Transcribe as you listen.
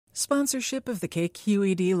Sponsorship of the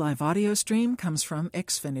KQED live audio stream comes from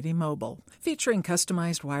Xfinity Mobile, featuring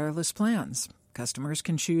customized wireless plans. Customers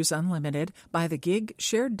can choose unlimited, by the gig,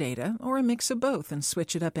 shared data, or a mix of both and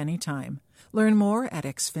switch it up anytime. Learn more at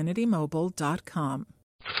xfinitymobile.com.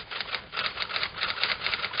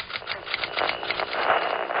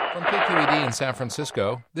 From KQED in San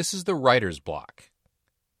Francisco, this is the Writer's Block.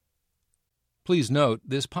 Please note,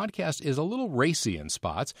 this podcast is a little racy in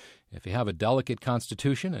spots. If you have a delicate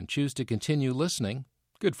constitution and choose to continue listening,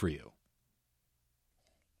 good for you.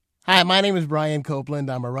 Hi, my name is Brian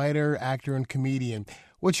Copeland. I'm a writer, actor, and comedian.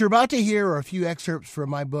 What you're about to hear are a few excerpts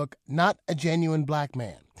from my book, Not a Genuine Black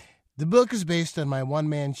Man. The book is based on my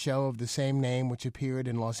one-man show of the same name, which appeared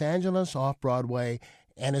in Los Angeles off-Broadway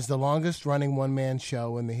and is the longest-running one-man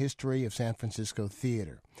show in the history of San Francisco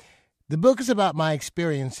theater. The book is about my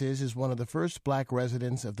experiences as one of the first black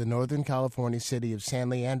residents of the Northern California city of San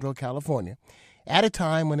Leandro, California, at a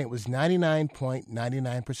time when it was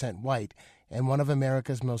 99.99% white and one of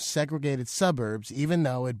America's most segregated suburbs, even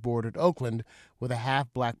though it bordered Oakland with a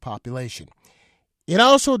half-black population. It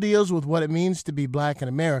also deals with what it means to be black in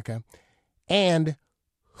America and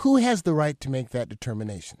who has the right to make that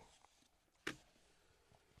determination.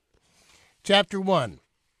 Chapter 1,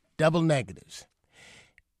 Double Negatives.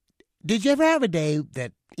 Did you ever have a day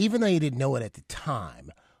that, even though you didn't know it at the time,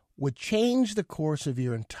 would change the course of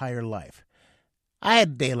your entire life? I had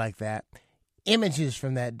a day like that. Images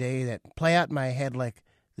from that day that play out in my head like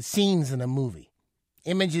the scenes in a movie.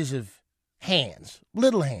 Images of hands,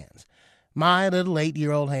 little hands. My little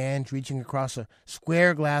 8-year-old hands reaching across a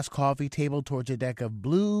square glass coffee table towards a deck of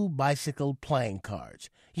blue bicycle playing cards.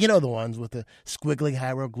 You know, the ones with the squiggly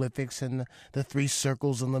hieroglyphics and the 3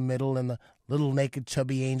 circles in the middle and the little naked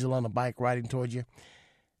chubby angel on a bike riding toward you.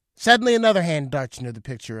 Suddenly another hand darts into the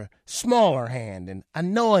picture, a smaller hand, an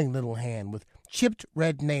annoying little hand with chipped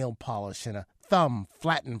red nail polish and a thumb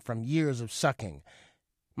flattened from years of sucking.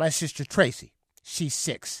 My sister Tracy, she's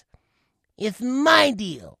 6. "It's my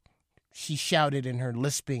deal," she shouted in her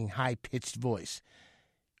lisping, high-pitched voice.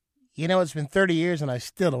 You know, it's been 30 years and I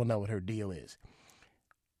still don't know what her deal is.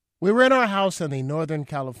 We were in our house in the Northern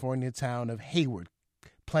California town of Hayward,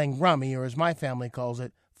 playing rummy, or as my family calls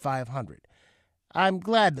it, 500. I'm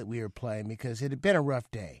glad that we were playing because it had been a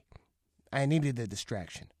rough day. I needed the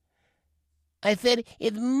distraction. "I said,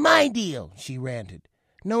 it's my deal," she ranted.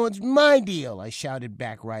 "No, it's my deal," I shouted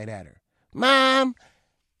back right at her. "Mom!"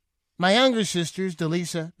 My younger sisters,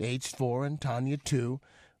 Delisa, aged 4, and Tanya, 2,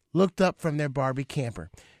 looked up from their Barbie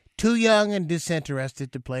camper. Too young and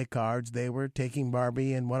disinterested to play cards, they were taking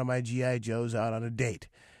Barbie and one of my G.I. Joes out on a date.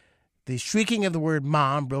 The shrieking of the word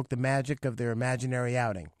Mom broke the magic of their imaginary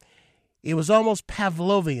outing. It was almost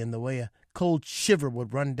Pavlovian the way a cold shiver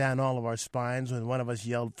would run down all of our spines when one of us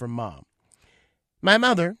yelled for Mom. My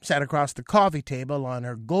mother sat across the coffee table on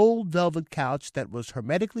her gold velvet couch that was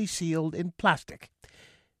hermetically sealed in plastic.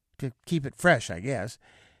 To keep it fresh, I guess.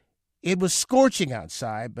 It was scorching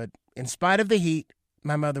outside, but in spite of the heat,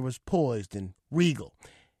 my mother was poised and regal.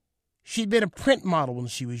 She'd been a print model when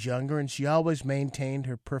she was younger, and she always maintained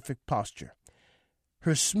her perfect posture.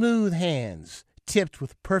 Her smooth hands, tipped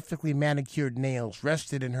with perfectly manicured nails,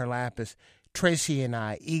 rested in her lap as Tracy and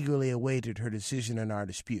I eagerly awaited her decision in our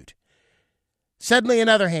dispute. Suddenly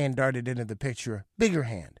another hand darted into the picture, a bigger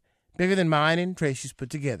hand, bigger than mine and Tracy's put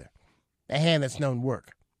together. A hand that's known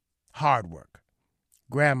work, hard work.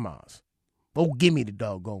 Grandma's. Oh, give me the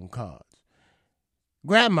doggone cards.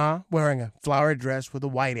 Grandma, wearing a flowered dress with a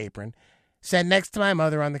white apron, sat next to my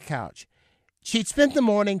mother on the couch. She'd spent the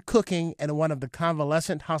morning cooking at one of the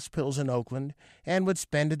convalescent hospitals in Oakland and would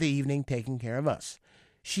spend the evening taking care of us.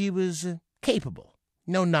 She was capable.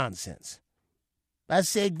 No nonsense. I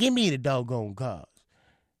said, "Give me the doggone cards."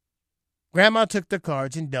 Grandma took the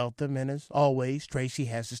cards and dealt them, and as always, Tracy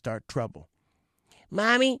has to start trouble.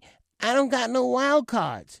 "Mommy, I don't got no wild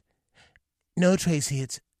cards." "No, Tracy,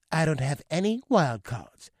 it's I don't have any wild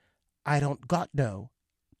cards. I don't got no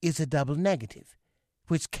is a double negative,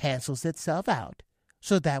 which cancels itself out,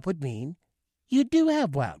 so that would mean you do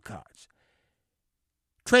have wild cards."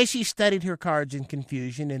 Tracy studied her cards in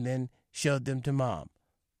confusion and then showed them to Mom.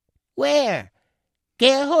 "Where?"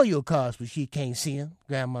 "Can't hold your cards when she can't see 'em,"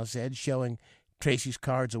 Grandma said, showing Tracy's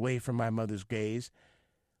cards away from my mother's gaze.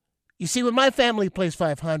 "You see, when my family plays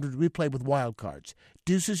 500, we play with wild cards.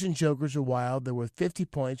 Deuces and jokers are wild. They're worth 50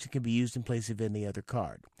 points and can be used in place of any other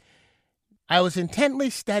card." I was intently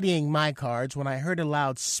studying my cards when I heard a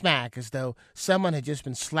loud smack as though someone had just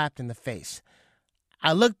been slapped in the face.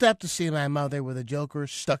 I looked up to see my mother with a joker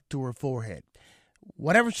stuck to her forehead.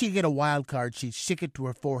 Whenever she'd get a wild card, she'd stick it to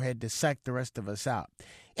her forehead to psych the rest of us out.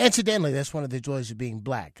 Incidentally, that's one of the joys of being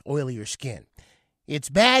black, oilier skin. It's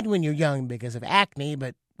bad when you're young because of acne,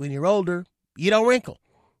 but when you're older, you don't wrinkle.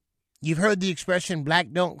 You've heard the expression,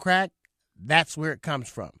 black don't crack? That's where it comes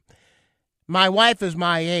from. My wife is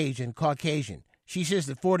my age and Caucasian. She says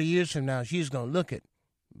that 40 years from now, she's going to look it,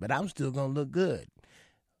 but I'm still going to look good.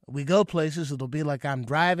 We go places, it'll be like I'm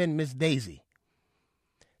driving Miss Daisy.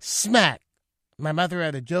 Smack! My mother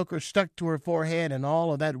had a joker stuck to her forehead, and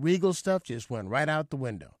all of that regal stuff just went right out the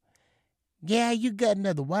window. Yeah, you got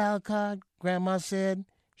another wild card, Grandma said.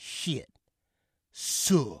 Shit.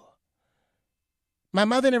 So. My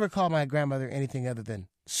mother never called my grandmother anything other than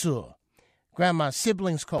so. Grandma's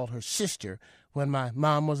siblings called her sister. When my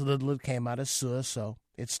mom was little, it came out as so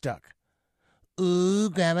it stuck. Ooh,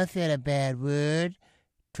 Grandma said a bad word,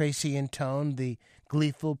 Tracy intoned, the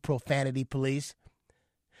gleeful profanity police.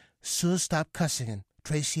 Sue, stop cussing, and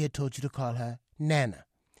Tracy had told you to call her Nana.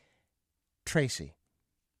 Tracy,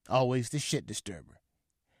 always the shit disturber.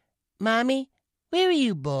 Mommy, where were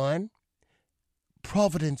you born?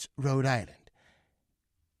 Providence, Rhode Island.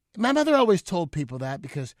 My mother always told people that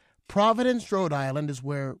because Providence, Rhode Island is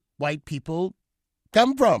where white people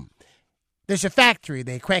come from. There's a factory.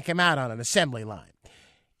 They crank them out on an assembly line.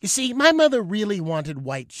 You see, my mother really wanted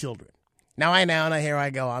white children. Now, here I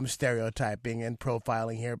go, I'm stereotyping and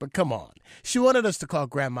profiling here, but come on. She wanted us to call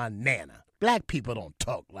Grandma Nana. Black people don't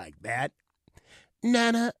talk like that.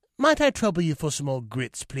 Nana, might I trouble you for some old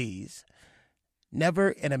grits, please? Never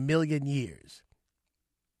in a million years.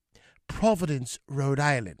 Providence, Rhode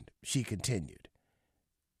Island, she continued.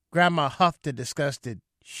 Grandma huffed a disgusted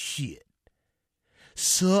shit.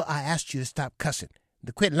 Sir, I asked you to stop cussing,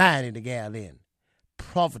 to quit lying the gal in.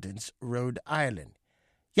 Providence, Rhode Island.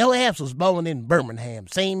 Your ass was born in Birmingham,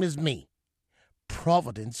 same as me.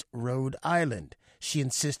 Providence, Rhode Island, she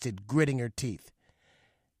insisted, gritting her teeth.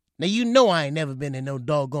 Now, you know I ain't never been in no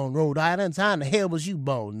doggone Rhode Islands. How in the hell was you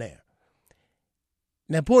born there?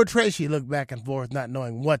 Now, poor Tracy looked back and forth, not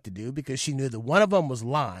knowing what to do, because she knew that one of them was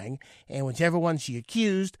lying, and whichever one she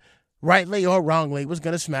accused, rightly or wrongly, was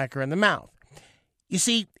going to smack her in the mouth. You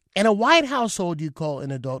see, in a white household, you call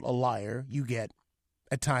an adult a liar, you get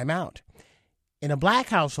a timeout. In a black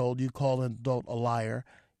household, you call an adult a liar.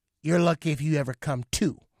 You're lucky if you ever come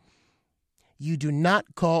to. You do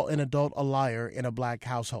not call an adult a liar in a black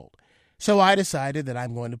household. So I decided that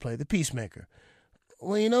I'm going to play the peacemaker.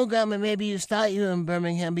 Well, you know, Grandma, maybe you thought you were in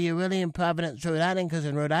Birmingham, but you're really in Providence, Rhode Island, because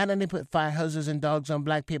in Rhode Island they put fire hoses and dogs on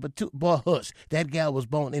black people too. Boy, hush, that gal was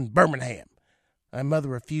born in Birmingham. My mother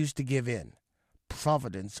refused to give in.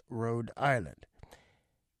 Providence, Rhode Island.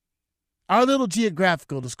 Our little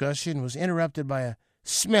geographical discussion was interrupted by a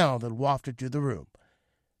smell that wafted through the room.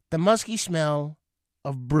 The musky smell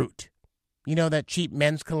of Brute. You know, that cheap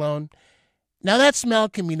men's cologne? Now, that smell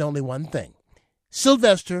can mean only one thing.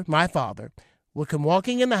 Sylvester, my father, will come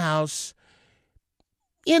walking in the house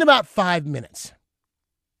in about 5 minutes.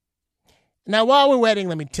 Now, while we're waiting,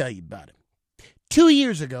 let me tell you about it. 2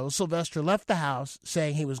 years ago, Sylvester left the house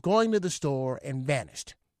saying he was going to the store and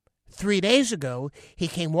vanished. 3 days ago, he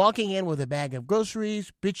came walking in with a bag of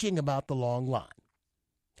groceries, bitching about the long line.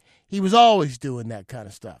 He was always doing that kind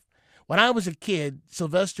of stuff. When I was a kid,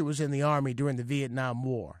 Sylvester was in the Army during the Vietnam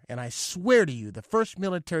War, and I swear to you, the first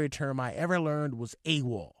military term I ever learned was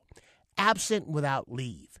AWOL, absent without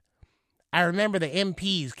leave. I remember the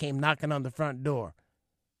MPs came knocking on the front door.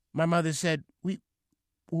 My mother said,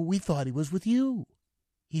 we thought he was with you.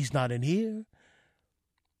 He's not in here.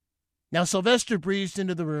 Now, Sylvester breezed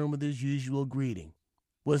into the room with his usual greeting.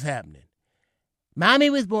 What's happening? Mommy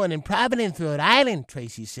was born in Providence, Rhode Island,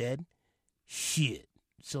 Tracy said. Shit,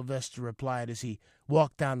 Sylvester replied as he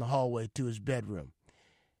walked down the hallway to his bedroom.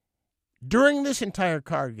 During this entire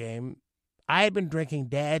card game, I had been drinking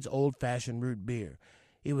Dad's old-fashioned root beer.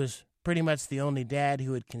 It was pretty much the only Dad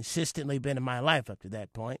who had consistently been in my life up to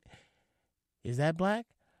that point. Is that black?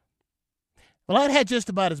 Well, I'd had just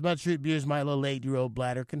about as much root beer as my little 8-year-old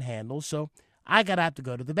bladder can handle, so I got out to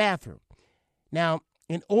go to the bathroom. Now,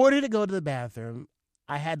 in order to go to the bathroom,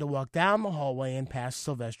 I had to walk down the hallway and past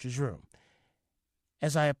Sylvester's room.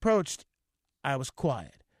 As I approached, I was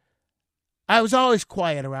quiet. I was always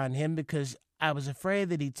quiet around him because I was afraid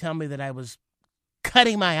that he'd tell me that I was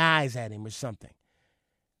cutting my eyes at him or something.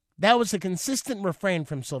 That was a consistent refrain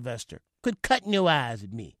from Sylvester. Quit cutting your eyes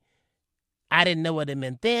at me. I didn't know what it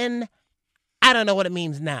meant then. I don't know what it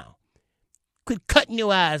means now. Quit cutting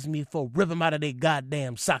your eyes at me before I rip them out of their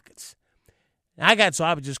goddamn sockets. I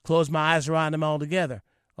would just close my eyes around them altogether.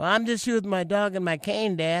 Well, I'm just here with my dog and my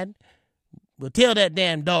cane, Dad. Well, tell that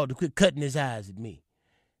damn dog to quit cutting his eyes at me.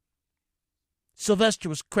 Sylvester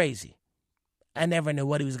was crazy. I never knew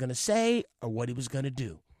what he was going to say or what he was going to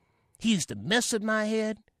do. He used to mess with my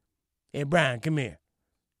head. Hey, Brian, come here.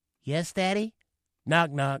 Yes, Daddy? Knock,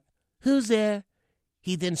 knock. Who's there?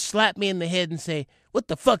 He'd then slap me in the head and say, what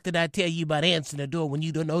the fuck did I tell you about answering the door when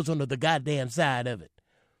you don't know on the goddamn side of it?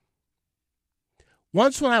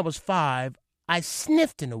 Once when I was 5, I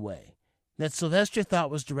sniffed in a way that Sylvester thought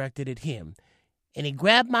was directed at him, and he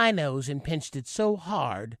grabbed my nose and pinched it so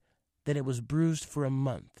hard that it was bruised for a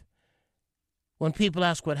month. When people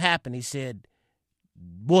asked what happened, he said,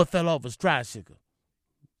 boy fell off his tricycle.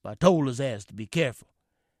 I told his ass to be careful.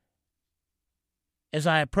 As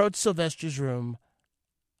I approached Sylvester's room,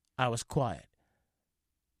 I was quiet.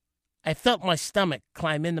 I felt my stomach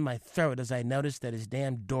climb into my throat as I noticed that his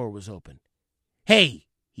damn door was open. Hey,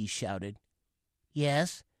 he shouted.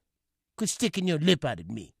 Yes? Quit sticking your lip out at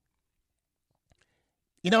me.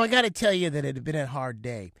 You know, I got to tell you that it had been a hard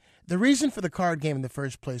day. The reason for the card game in the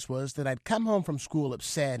first place was that I'd come home from school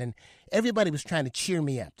upset and everybody was trying to cheer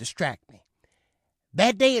me up, distract me.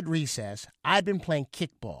 That day at recess, I'd been playing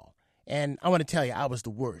kickball, and I want to tell you, I was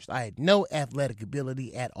the worst. I had no athletic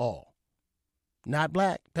ability at all. Not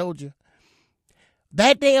black, told you.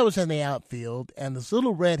 That day I was in the outfield, and this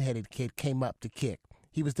little red-headed kid came up to kick.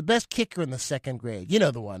 He was the best kicker in the 2nd grade. You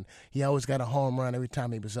know the one. He always got a home run every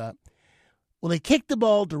time he was up. Well, he kicked the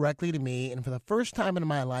ball directly to me, and for the first time in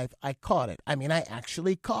my life, I caught it. I mean, I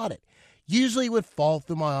actually caught it. Usually it would fall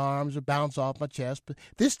through my arms or bounce off my chest, but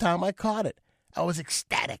this time I caught it. I was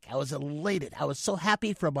ecstatic. I was elated. I was so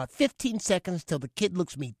happy for about 15 seconds till the kid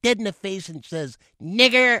looks me dead in the face and says,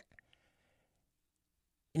 nigger.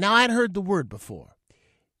 Now, I'd heard the word before,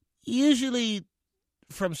 usually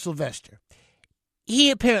from Sylvester.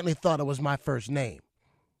 He apparently thought it was my first name.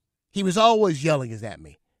 He was always yelling at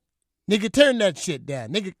me. Nigga, turn that shit down.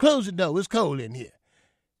 Nigga, close the door. It's cold in here.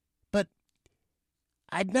 But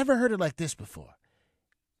I'd never heard it like this before.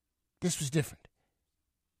 This was different.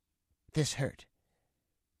 This hurt.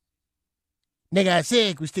 Nigga, I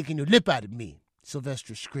said quit sticking your lip out at me,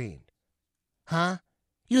 Sylvester screamed. Huh?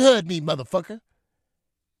 You heard me, motherfucker.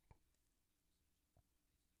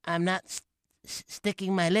 I'm not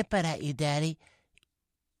sticking my lip out at you, Daddy.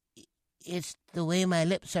 It's the way my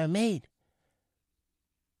lips are made.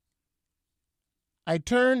 I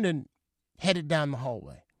turned and headed down the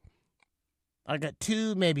hallway. I got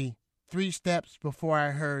 2, maybe 3 steps before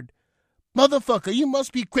I heard, motherfucker, you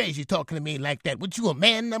must be crazy talking to me like that. What, you a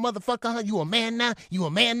man now, motherfucker? Huh? You a man now? You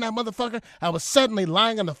a man now, motherfucker? I was suddenly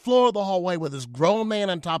lying on the floor of the hallway with this grown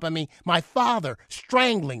man on top of me, my father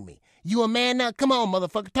strangling me. You a man now? Come on,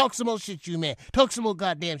 motherfucker. Talk some more shit, you man. Talk some more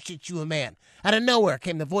goddamn shit, you a man. Out of nowhere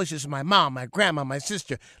came the voices of my mom, my grandma, my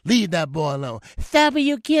sister. Leave that boy alone. Stop it,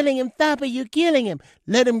 you're killing him. Stop it, you're killing him.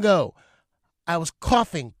 Let him go. I was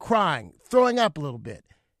coughing, crying, throwing up a little bit.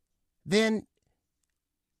 Then,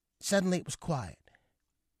 suddenly it was quiet.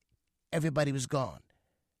 Everybody was gone.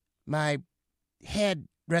 My head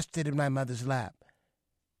rested in my mother's lap.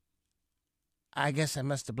 I guess I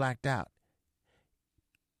must have blacked out.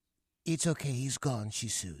 It's okay, he's gone, she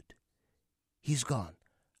soothed. He's gone.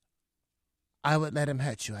 I won't let him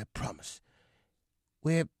hurt you, I promise.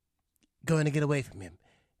 We're going to get away from him.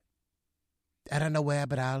 I don't know where,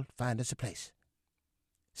 but I'll find us a place.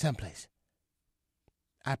 Someplace.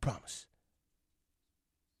 I promise.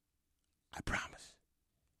 I promise.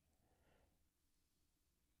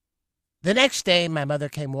 The next day, my mother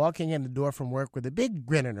came walking in the door from work with a big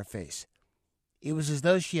grin on her face. It was as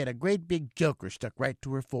though she had a great big joker stuck right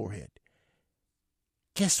to her forehead.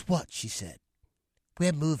 Guess what, she said.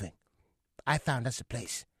 We're moving. I found us a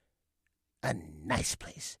place. A nice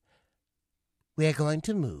place. We're going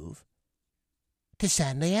to move to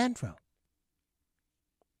San Leandro.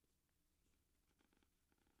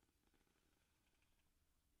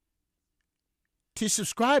 To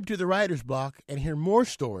subscribe to the Writer's Block and hear more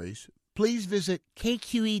stories, please visit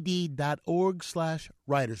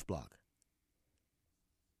kqed.org/writersblock.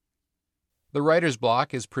 The Writer's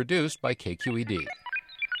Block is produced by KQED.